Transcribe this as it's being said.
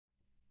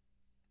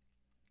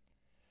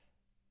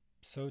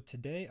So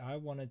today I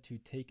wanted to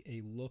take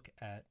a look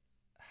at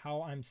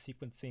how I'm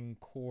sequencing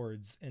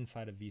chords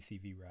inside of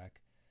VCV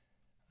Rack.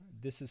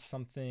 This is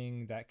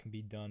something that can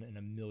be done in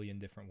a million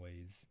different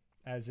ways,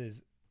 as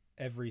is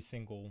every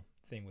single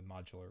thing with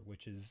modular,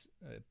 which is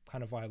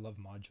kind of why I love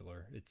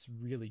modular. It's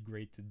really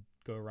great to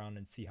go around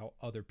and see how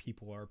other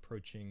people are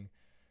approaching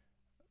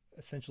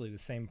essentially the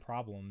same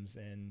problems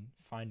and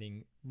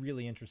finding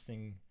really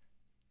interesting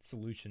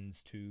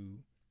solutions to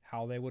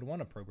how they would want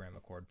to program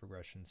a chord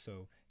progression.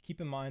 So keep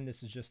in mind,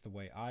 this is just the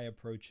way I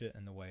approach it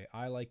and the way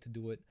I like to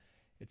do it.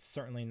 It's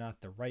certainly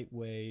not the right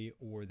way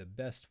or the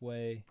best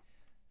way.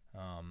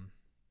 That's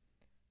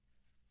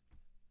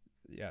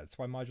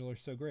why modular is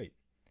so great.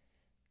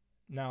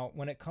 Now,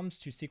 when it comes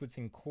to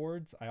sequencing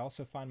chords, I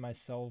also find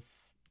myself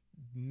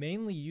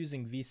mainly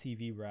using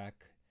VCV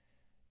Rack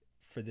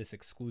for this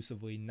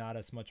exclusively, not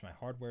as much my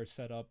hardware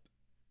setup.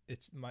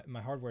 It's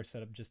my hardware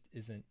setup just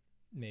isn't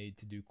made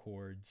to do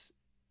chords,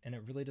 and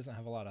it really doesn't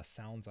have a lot of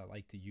sounds I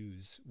like to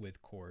use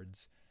with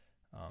chords.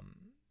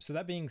 So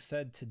that being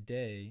said,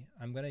 today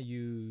I'm going to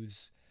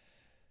use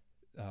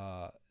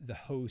the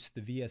host,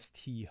 the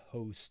VST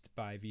host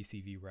by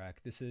VCV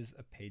Rack. This is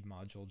a paid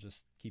module,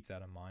 just keep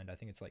that in mind. I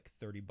think it's like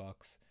 30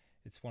 bucks.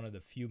 It's one of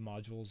the few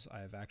modules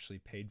I've actually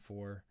paid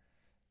for,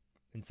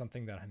 and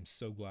something that I'm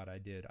so glad I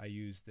did. I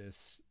use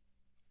this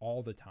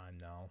all the time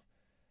now.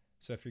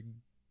 So if you're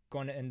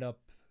going to end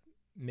up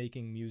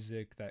making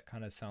music that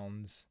kind of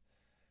sounds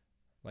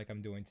like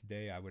I'm doing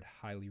today, I would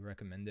highly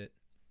recommend it.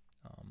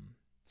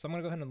 So I'm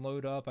going to go ahead and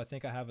load up. I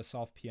think I have a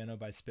soft piano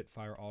by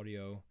Spitfire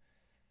Audio.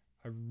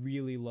 I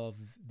really love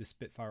the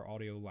Spitfire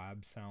Audio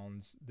Lab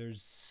sounds.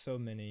 There's so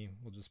many.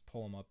 We'll just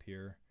pull them up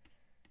here.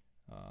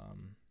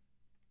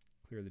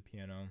 Clear the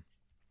piano.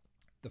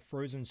 The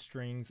frozen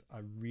strings, I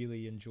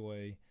really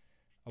enjoy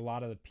a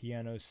lot of the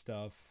piano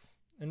stuff,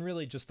 and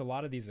really just a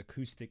lot of these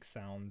acoustic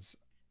sounds.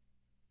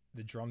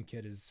 The drum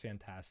kit is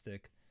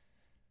fantastic.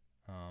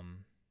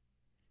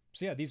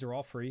 So yeah, these are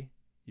all free.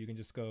 You can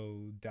just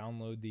go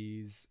download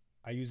these.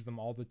 I use them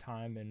all the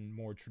time in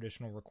more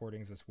traditional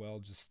recordings as well,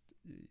 just,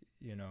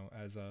 you know,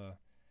 as a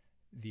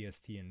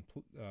VST in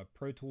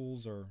Pro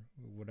Tools or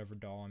whatever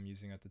DAW I'm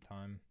using at the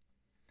time.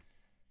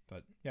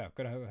 But yeah, I'm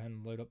gonna go ahead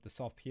and load up the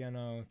soft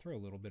piano, throw a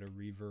little bit of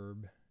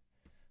reverb.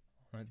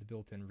 All right, the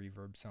built-in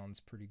reverb sounds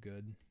pretty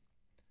good.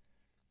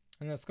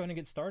 And that's going to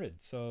get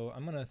started. So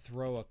I'm gonna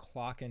throw a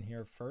clock in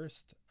here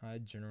first. I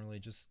generally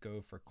just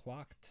go for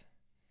clocked.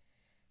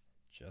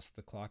 Just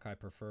the clock I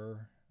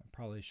prefer. I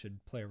probably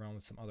should play around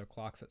with some other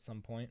clocks at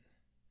some point.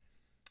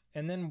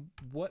 And then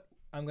what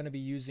I'm going to be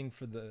using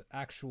for the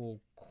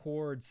actual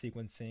chord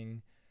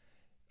sequencing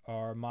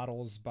are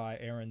models by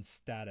Aaron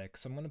Static.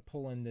 So I'm going to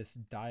pull in this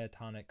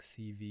diatonic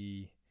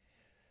CV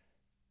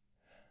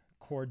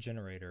chord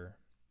generator.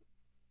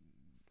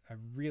 I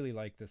really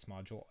like this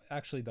module.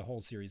 Actually, the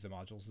whole series of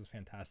modules is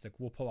fantastic.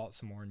 We'll pull out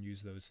some more and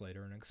use those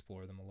later and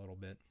explore them a little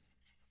bit.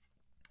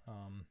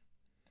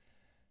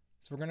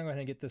 So we're going to go ahead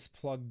and get this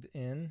plugged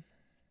in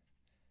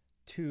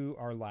to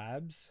our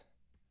labs.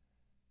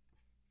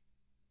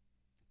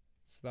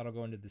 So that'll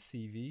go into the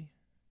CV.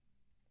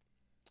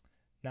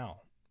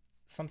 Now,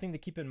 something to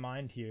keep in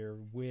mind here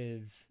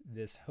with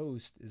this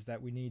host is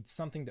that we need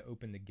something to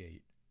open the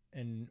gate.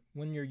 And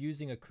when you're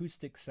using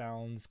acoustic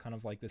sounds, kind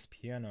of like this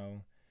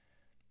piano,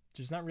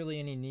 there's not really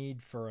any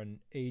need for an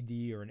AD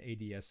or an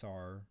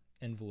ADSR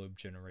envelope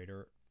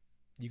generator.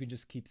 You can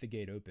just keep the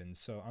gate open.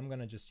 So I'm going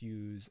to just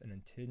use an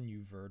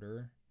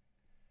attenuverter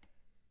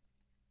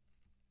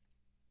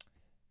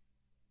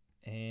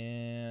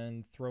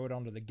and throw it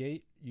onto the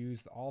gate,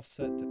 use the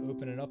offset to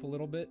open it up a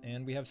little bit,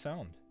 and we have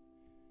sound.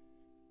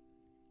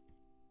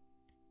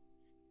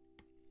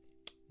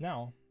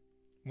 Now,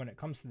 when it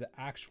comes to the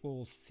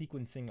actual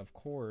sequencing of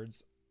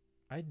chords,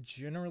 I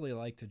generally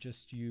like to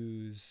just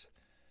use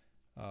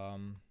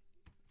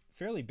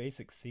fairly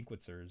basic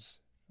sequencers.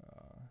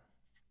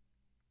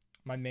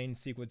 My main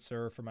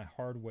sequencer for my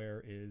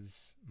hardware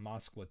is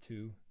Moskwa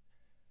 2.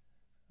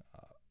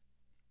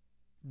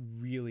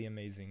 Really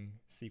amazing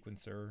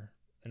sequencer,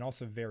 and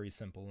also very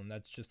simple, and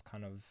that's just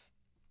kind of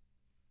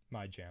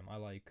my jam. I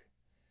like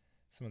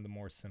some of the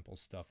more simple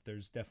stuff.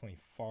 There's definitely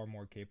far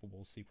more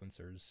capable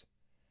sequencers.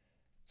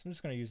 So I'm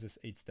just going to use this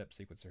 8-step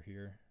sequencer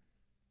here.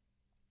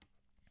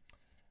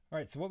 All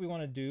right, so what we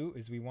want to do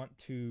is we want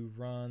to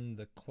run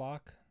the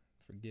clock.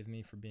 Forgive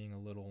me for being a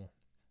little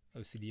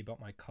OCD about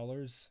my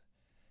colors.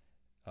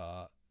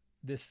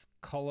 This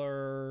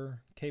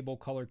cable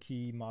color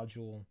key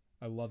module,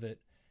 I love it.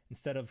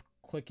 Instead of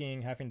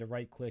having to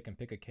right click and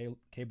pick a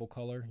cable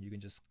color, you can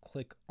just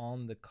click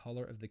on the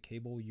color of the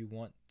cable you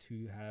want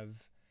to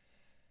have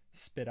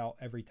spit out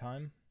every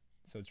time.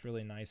 So it's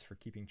really nice for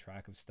keeping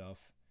track of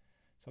stuff.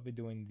 So I'll be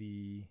doing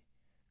the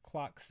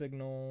clock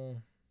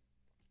signal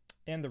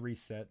and the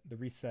reset. The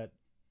reset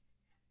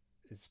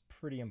is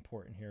pretty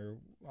important here.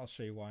 I'll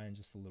show you why in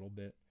just a little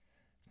bit.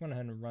 I'm going to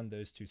go ahead and run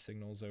those two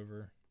signals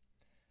over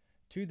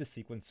to the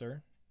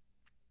sequencer.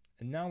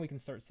 And now we can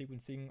start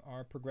sequencing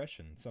our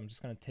progression. So I'm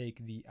just going to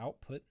take the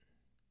output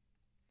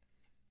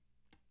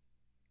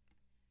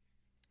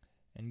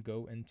and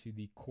go into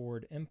the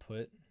chord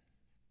input.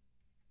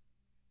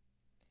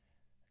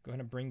 Go ahead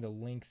and bring the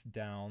length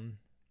down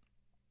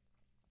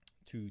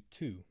to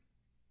 2.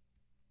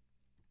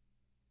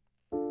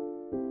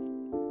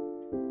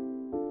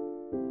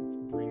 Let's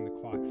bring the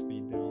clock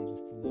speed down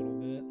just a little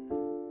bit.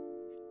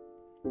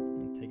 I'm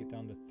going to take it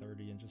down to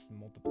 30 and just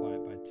multiply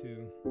it by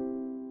 2.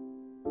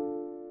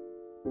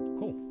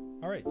 Cool.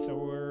 All right, so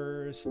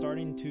we're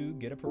starting to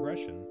get a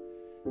progression.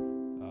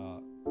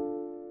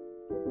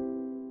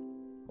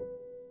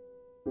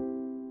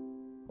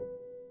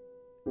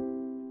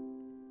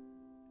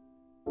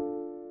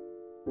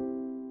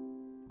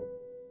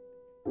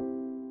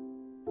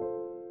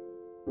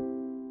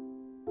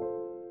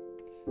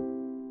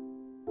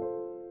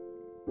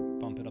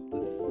 Bump it up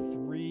to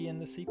 3 in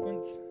the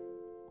sequence.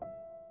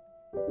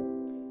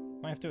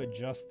 Might have to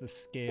adjust the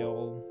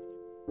scale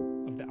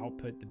of the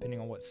output depending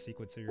on what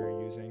sequencer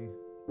you're using.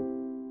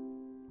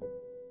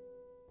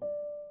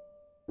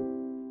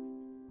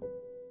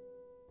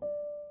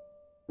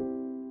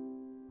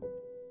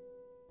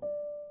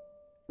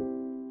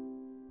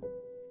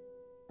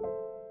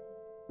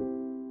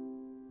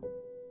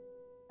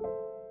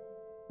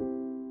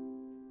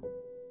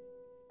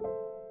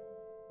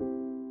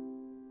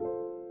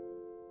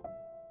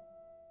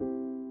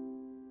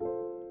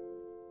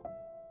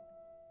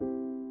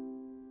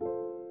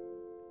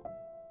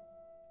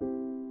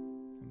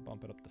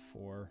 Bump it up to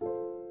 4.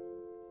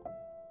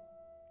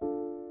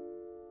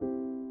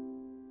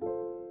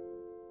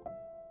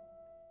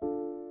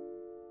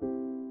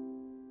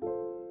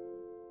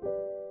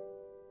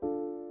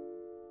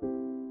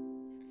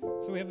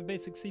 So we have a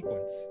basic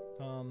sequence.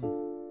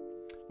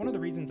 One of the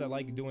reasons I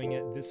like doing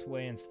it this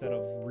way instead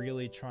of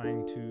really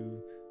trying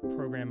to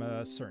program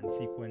a certain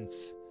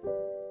sequence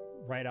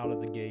right out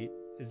of the gate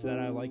is that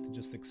I like to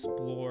just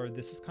explore.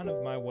 This is kind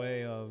of my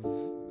way of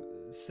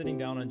sitting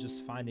down and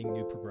just finding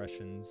new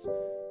progressions.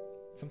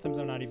 Sometimes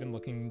I'm not even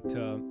looking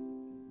to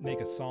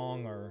make a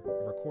song or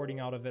a recording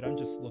out of it. I'm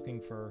just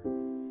looking for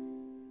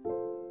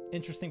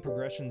interesting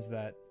progressions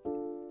that,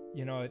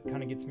 you know, it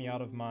kind of gets me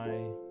out of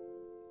my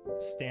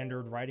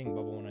standard writing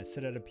bubble when I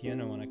sit at a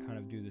piano and I kind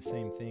of do the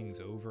same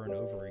things over and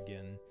over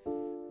again.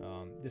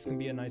 This can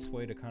be a nice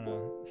way to kind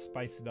of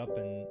spice it up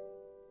and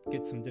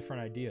get some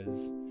different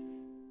ideas.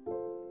 I'm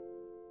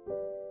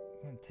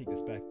going to take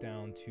this back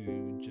down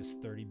to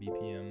just 30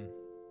 BPM.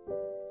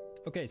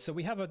 Okay, so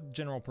we have a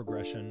general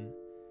progression,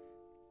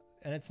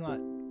 and it's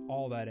not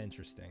all that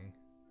interesting,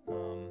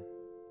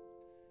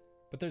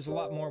 but there's a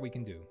lot more we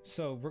can do.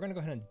 So we're going to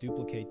go ahead and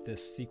duplicate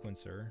this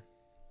sequencer.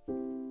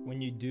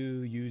 When you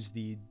do use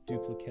the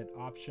duplicate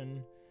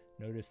option,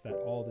 notice that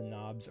all the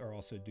knobs are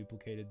also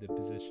duplicated, the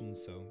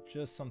positions, so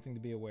just something to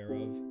be aware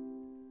of.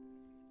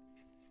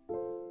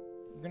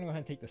 We're going to go ahead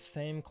and take the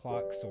same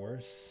clock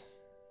source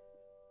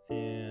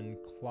and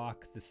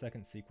clock the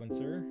second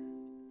sequencer.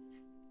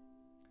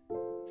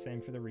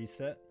 Same for the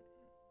reset.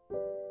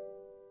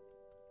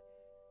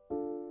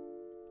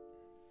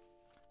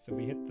 So if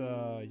we hit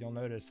the, you'll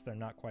notice they're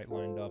not quite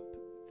lined up.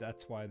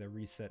 That's why the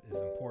reset is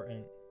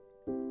important.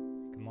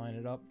 You can line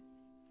it up.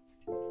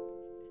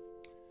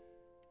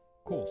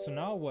 Cool, so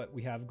now what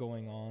we have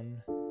going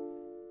on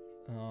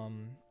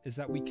is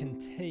that we can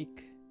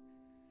take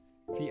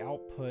the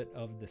output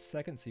of the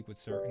second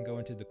sequencer and go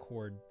into the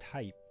chord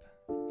type.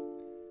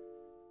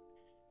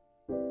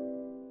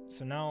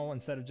 So now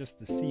instead of just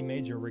the C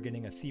major, we're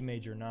getting a C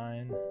major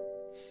 9,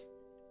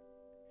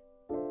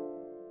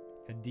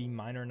 a D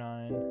minor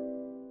 9,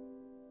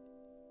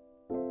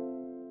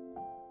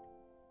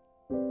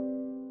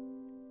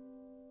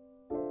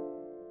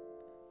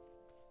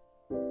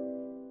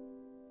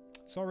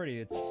 so already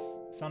it's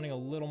sounding a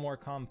little more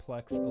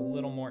complex, a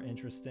little more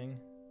interesting.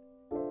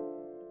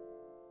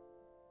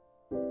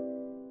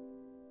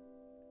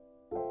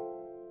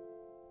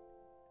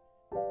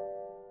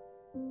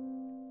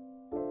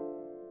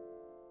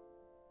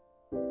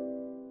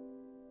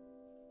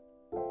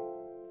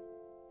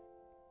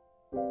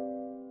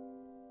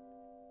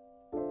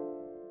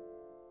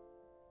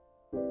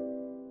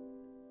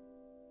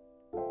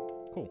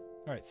 Cool.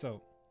 All right,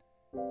 so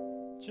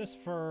just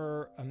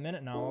for a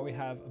minute now, while we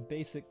have a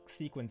basic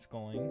sequence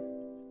going,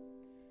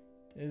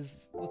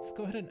 is let's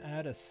go ahead and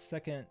add a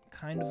second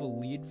kind of a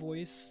lead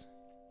voice.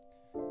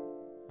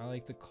 I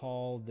like to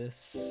call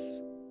this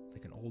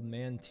like an old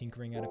man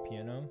tinkering at a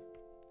piano.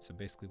 So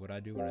basically what I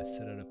do when I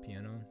sit at a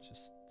piano,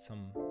 just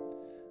some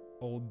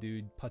old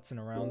dude putzing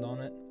around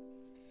on it.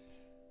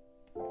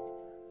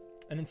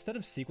 And instead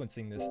of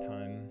sequencing this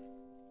time,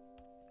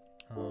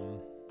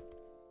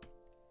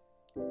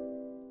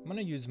 I'm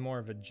going to use more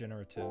of a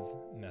generative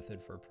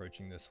method for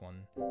approaching this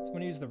one. So I'm going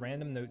to use the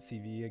random note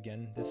CV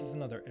again. This is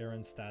another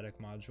Aaron static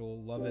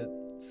module. Love it.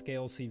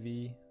 Scale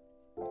CV.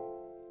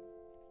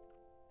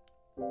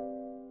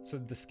 So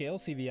the scale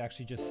CV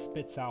actually just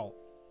spits out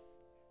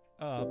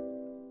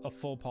a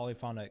full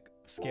polyphonic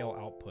scale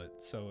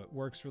output. So it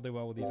works really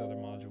well with these other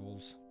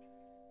modules.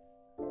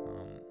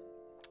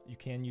 You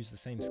can use the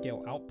same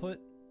scale output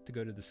to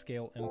go to the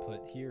scale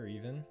input here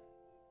even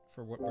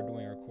for what we're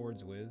doing our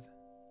chords with.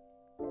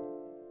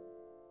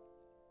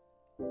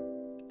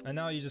 And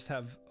now you just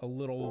have a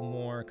little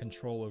more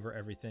control over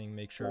everything,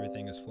 make sure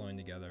everything is flowing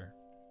together.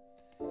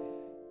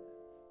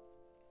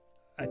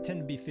 I tend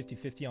to be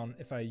 50-50 on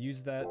if I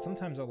use that.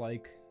 Sometimes I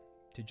like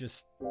to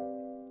just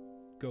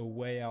go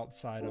way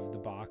outside of the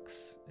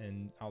box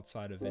and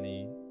outside of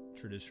any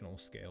traditional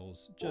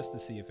scales just to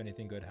see if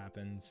anything good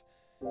happens.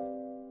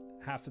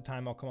 Half the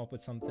time I'll come up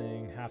with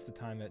something, half the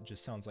time it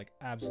just sounds like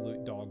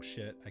absolute dog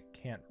shit. I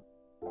can't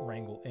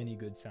wrangle any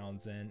good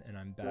sounds in, and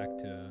I'm back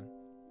to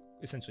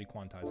essentially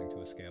quantizing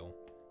to a scale.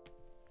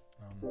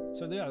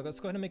 So yeah, let's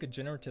go ahead and make a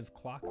generative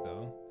clock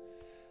though.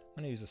 I'm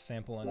gonna use a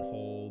sample and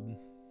hold.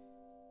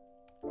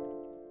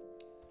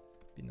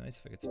 Be nice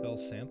if I could spell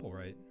sample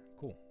right.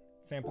 Cool.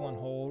 Sample and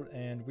hold,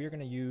 and we're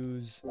gonna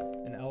use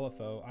an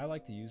LFO. I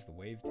like to use the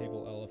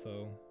wavetable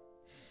LFO.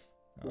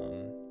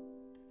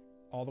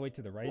 All the way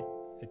to the right,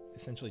 it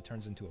essentially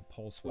turns into a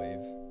pulse wave,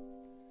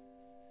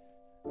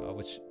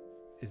 which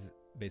is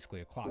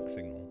basically a clock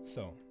signal.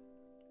 So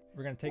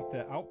we're going to take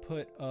the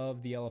output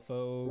of the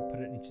LFO, put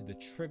it into the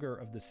trigger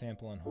of the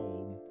sample and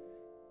hold.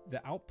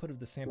 The output of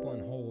the sample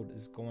and hold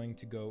is going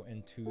to go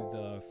into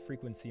the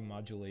frequency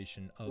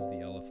modulation of the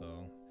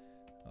LFO.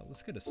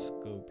 Let's get a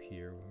scope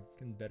here. We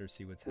can better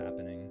see what's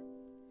happening.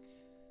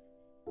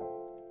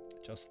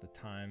 Adjust the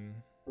time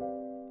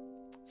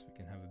so we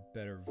can have a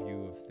better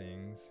view of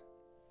things.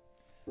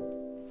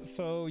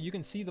 So you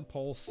can see the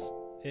pulse.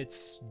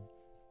 It's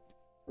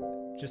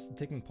just a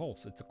ticking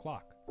pulse. It's a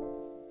clock.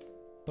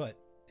 But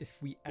if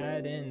we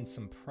add in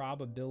some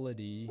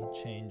probability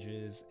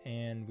changes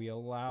and we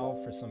allow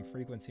for some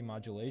frequency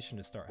modulation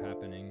to start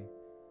happening,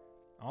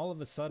 all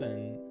of a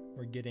sudden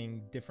we're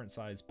getting different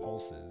sized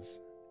pulses.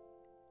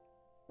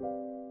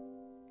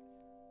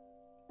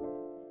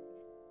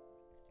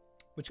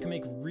 Which can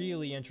make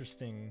really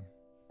interesting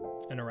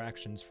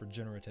interactions for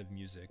generative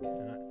music.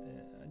 And I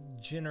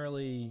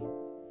generally,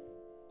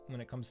 when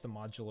it comes to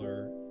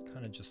modular,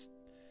 kind of just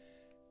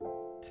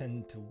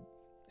tend to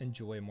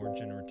enjoy a more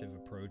generative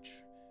approach.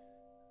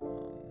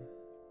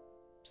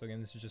 So again,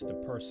 this is just a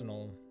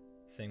personal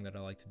thing that I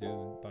like to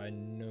do. By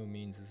no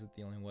means is it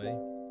the only way.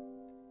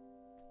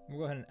 We'll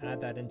go ahead and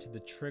add that into the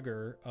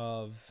trigger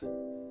of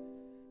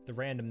the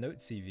random note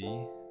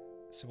CV.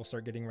 So we'll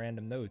start getting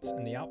random notes,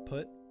 and the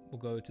output will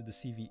go to the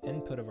CV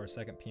input of our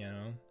second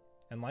piano.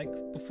 And like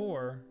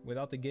before,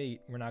 without the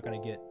gate, we're not going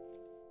to get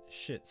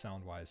shit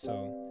sound-wise.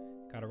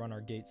 So got to run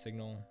our gate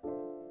signal.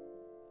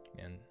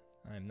 And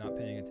I'm not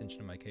paying attention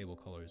to my cable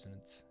colors, and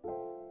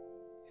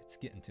it's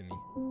getting to me.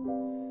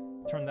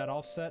 Turn that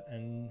offset,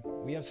 and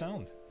we have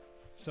sound.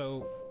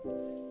 So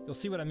you'll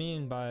see what I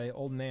mean by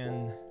old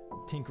man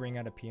tinkering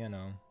at a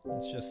piano.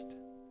 It's just...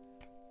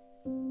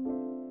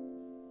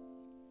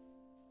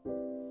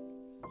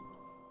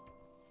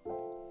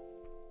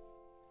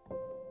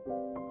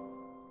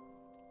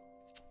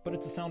 But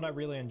it's a sound I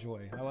really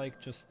enjoy. I like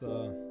just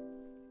the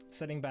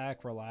sitting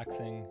back,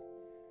 relaxing,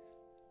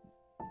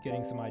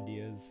 getting some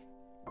ideas.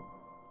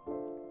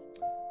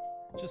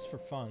 Just for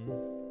fun.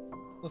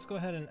 Let's go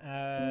ahead and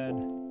add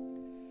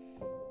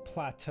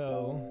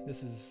plateau.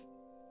 This is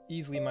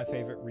easily my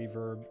favorite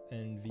reverb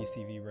in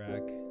VCV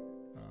Rack.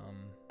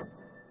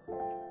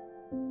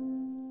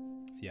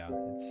 Yeah,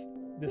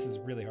 this is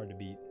really hard to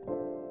beat.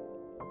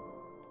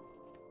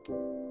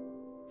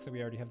 So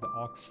we already have the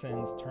aux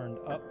sends turned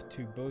up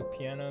to both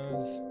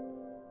pianos.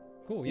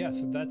 Cool, yeah,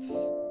 so that's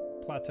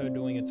plateau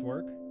doing its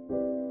work.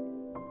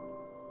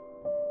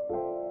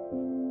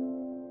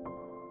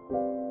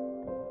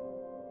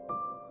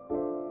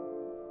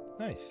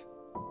 Nice.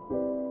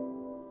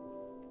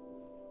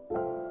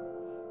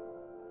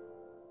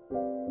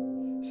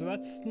 So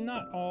that's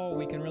not all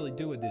we can really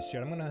do with this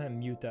yet. I'm gonna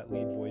mute that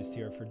lead voice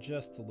here for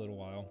just a little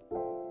while.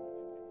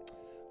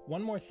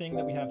 One more thing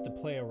that we have to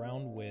play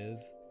around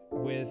with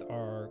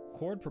our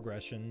chord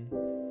progression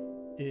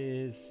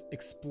is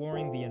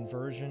exploring the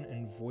inversion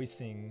and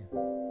voicing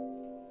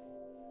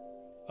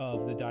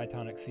of the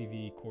diatonic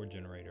CV chord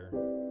generator.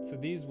 So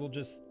these will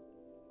just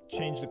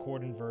change the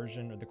chord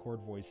inversion or the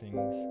chord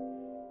voicings,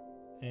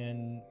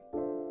 and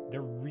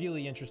they're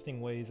really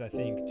interesting ways, I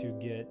think, to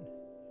get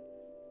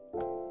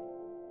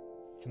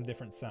some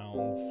different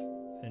sounds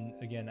and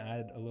again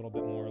add a little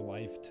bit more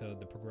life to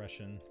the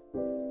progression.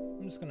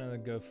 I'm just gonna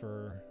let's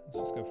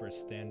just go for a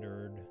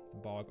standard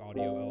Bog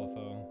Audio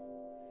LFO.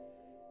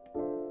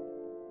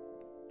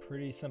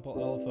 Pretty simple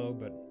LFO,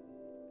 but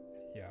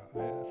yeah,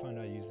 I find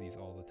I use these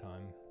all the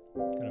time.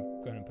 Gonna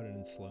go ahead and put it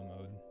in slow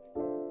mode.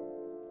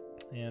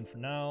 And for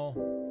now,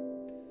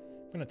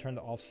 I'm gonna turn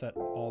the offset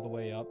all the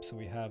way up so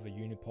we have a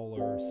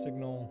unipolar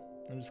signal.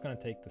 I'm just gonna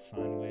take the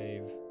sine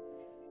wave.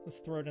 Let's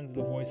throw it into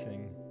the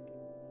voicing.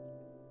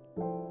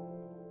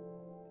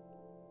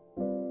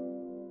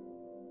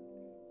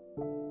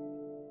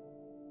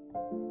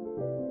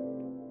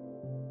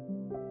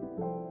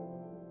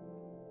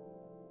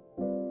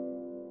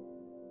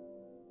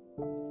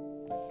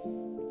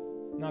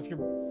 Now, if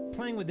you're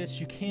playing with this,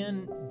 you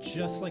can,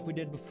 just like we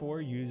did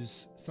before,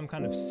 use some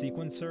kind of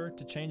sequencer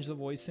to change the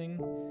voicing.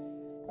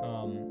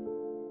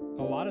 A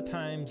a lot of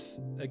times,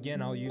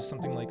 again, I'll use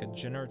something like a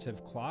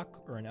generative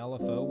clock or an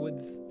LFO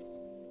with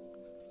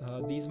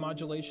these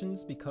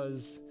modulations,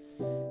 because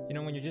you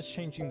know, when you're just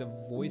changing the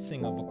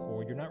voicing of a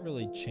chord, you're not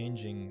really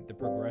changing the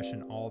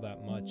progression all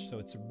that much. So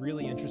it's a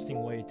really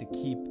interesting way to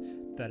keep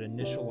that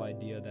initial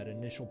idea, that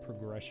initial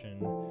progression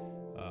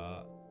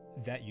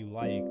that you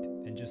liked,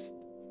 and just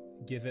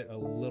give it a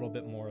little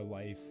bit more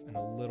life and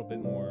a little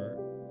bit more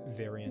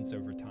variance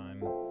over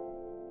time.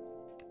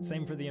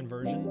 Same for the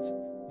inversions.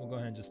 We'll go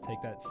ahead and just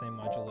take that same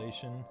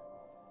modulation.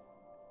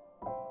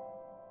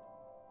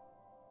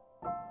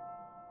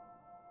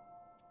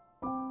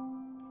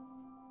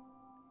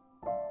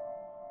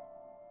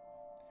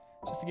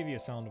 Just to give you a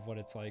sound of what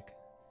it's like.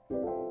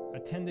 I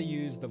tend to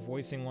use the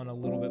voicing one a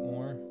little bit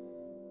more.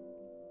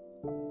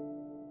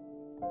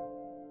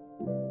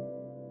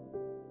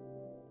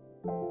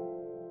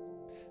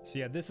 So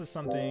yeah, this is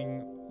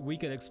something, we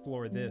could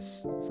explore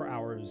this for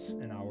hours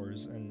and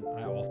hours, and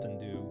I often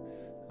do,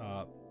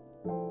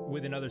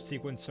 with another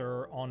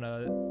sequencer on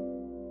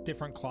a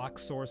different clock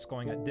source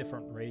going at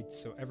different rates,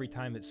 so every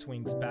time it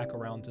swings back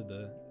around to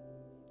the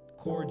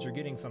chords, you're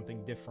getting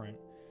something different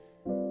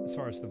as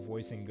far as the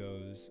voicing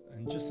goes,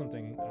 and just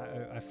something,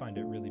 I find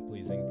it really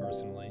pleasing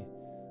personally.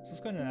 So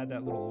let's go ahead and add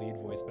that little lead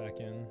voice back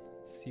in,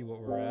 see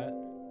what we're at.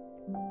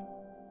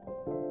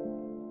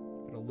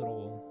 Put a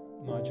little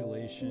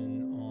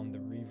modulation on the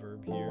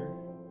reverb here.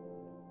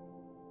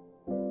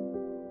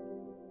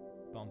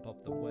 Bump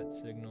up the wet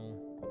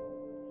signal.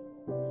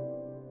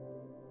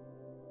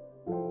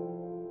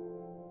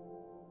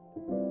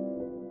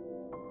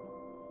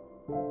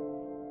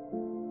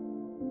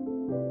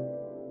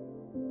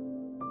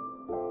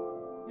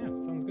 Yeah,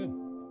 sounds good.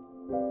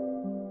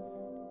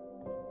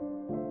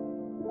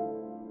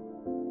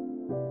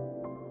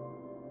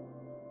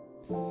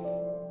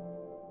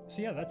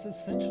 So yeah, that's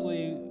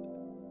essentially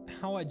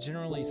how I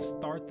generally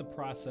start the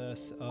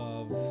process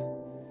of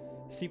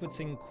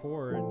sequencing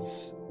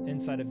chords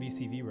inside of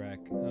VCV Rack.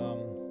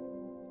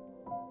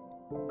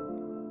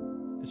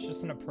 It's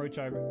just an approach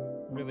I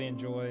really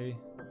enjoy.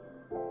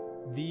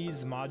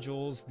 These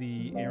modules,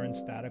 the air and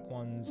static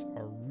ones,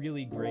 are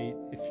really great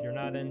if you're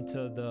not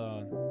into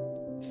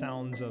the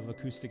sounds of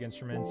acoustic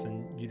instruments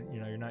and you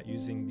know you're not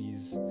using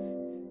these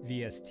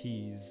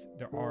VSTs.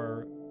 There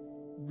are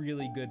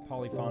really good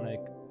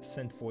polyphonic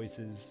synth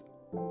voices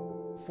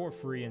for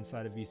free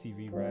inside of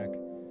VCV Rack,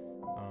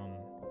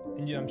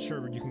 and yeah, I'm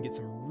sure you can get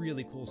some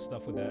really cool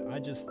stuff with that.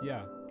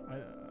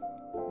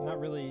 I'm not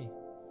really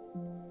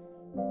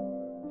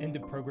into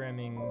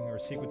programming or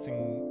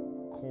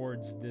sequencing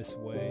chords this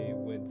way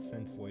with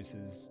synth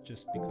voices,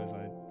 just because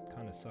I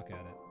kind of suck at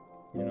it.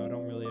 You know, I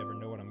don't really ever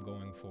know what I'm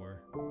going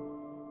for.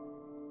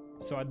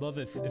 So I'd love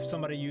if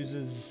somebody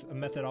uses a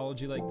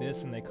methodology like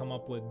this and they come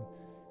up with,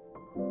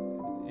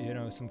 you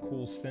know, some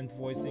cool synth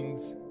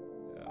voicings.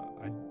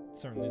 I'd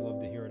certainly love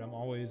to hear it. I'm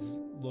always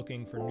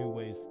looking for new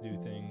ways to do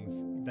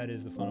things. That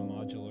is the fun of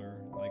modular,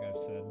 like I've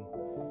said.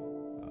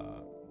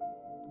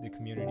 The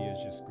community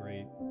is just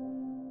great.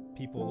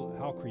 People,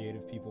 how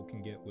creative people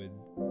can get with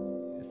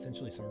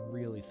essentially some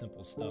really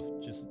simple stuff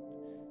just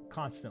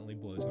constantly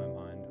blows my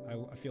mind.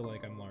 I feel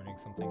like I'm learning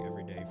something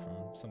every day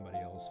from somebody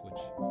else, which,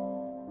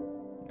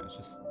 you know, it's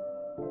just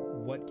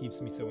what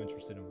keeps me so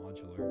interested in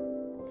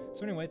modular.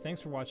 So anyway,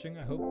 thanks for watching.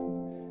 I hope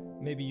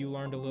maybe you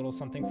learned a little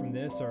something from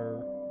this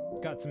or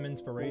got some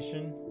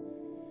inspiration.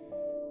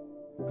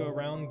 Go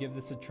around, give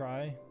this a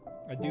try.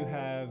 I do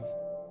have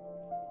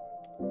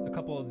a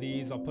couple of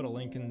these. I'll put a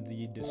link in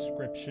the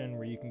description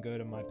where you can go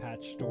to my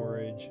patch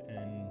storage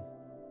and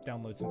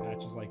download some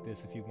patches like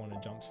this if you want to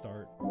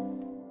jumpstart,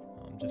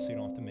 just so you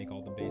don't have to make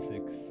all the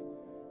basics.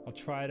 I'll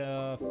try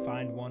to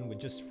find one with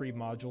just free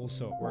modules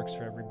so it works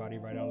for everybody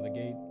right out of the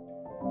gate.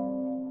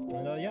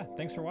 And yeah,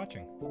 thanks for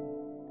watching.